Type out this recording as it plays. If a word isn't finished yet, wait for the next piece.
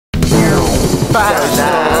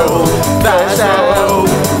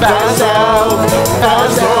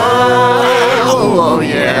Oh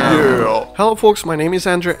yeah! Hello folks, my name is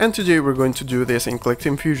Andrew and today we're going to do this in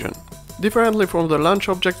Clickteam Fusion. Differently from the launch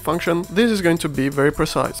object function, this is going to be very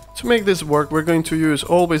precise. To make this work, we're going to use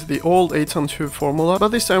always the old 8-on-2 formula, but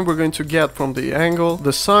this time we're going to get from the angle,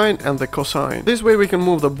 the sine and the cosine. This way we can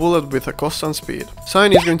move the bullet with a constant speed.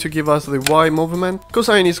 Sine is going to give us the y movement,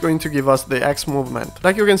 cosine is going to give us the x movement.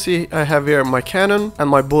 Like you can see, I have here my cannon and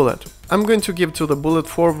my bullet. I'm going to give to the bullet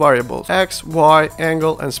 4 variables, x, y,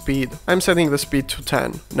 angle and speed. I'm setting the speed to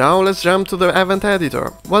 10. Now let's jump to the event editor.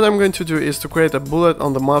 What I'm going to do is to create a bullet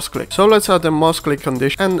on the mouse click. So let's add the mouse click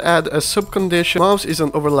condition and add a sub condition, mouse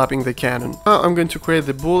isn't overlapping the cannon. Now I'm going to create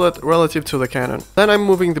the bullet relative to the cannon. Then I'm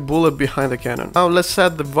moving the bullet behind the cannon. Now let's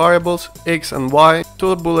set the variables x and y to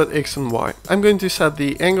the bullet x and y. I'm going to set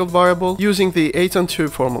the angle variable using the 8-on-2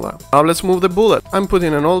 formula. Now let's move the bullet. I'm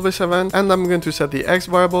putting an always event and I'm going to set the x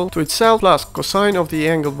variable to itself plus cosine of the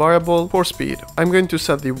angle variable for speed. I'm going to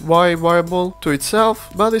set the y variable to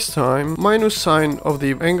itself, but this time minus sine of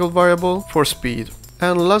the angle variable for speed.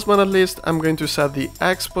 And last but not least, I'm going to set the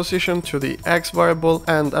x position to the x variable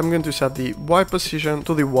and I'm going to set the y position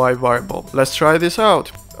to the y variable. Let's try this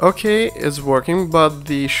out. Okay, it's working, but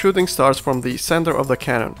the shooting starts from the center of the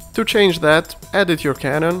cannon. To change that, edit your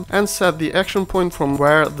cannon and set the action point from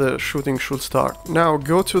where the shooting should start. Now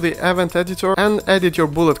go to the event editor and edit your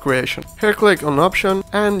bullet creation. Here click on option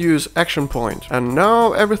and use action point. And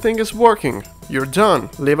now everything is working. You're done.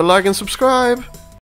 Leave a like and subscribe.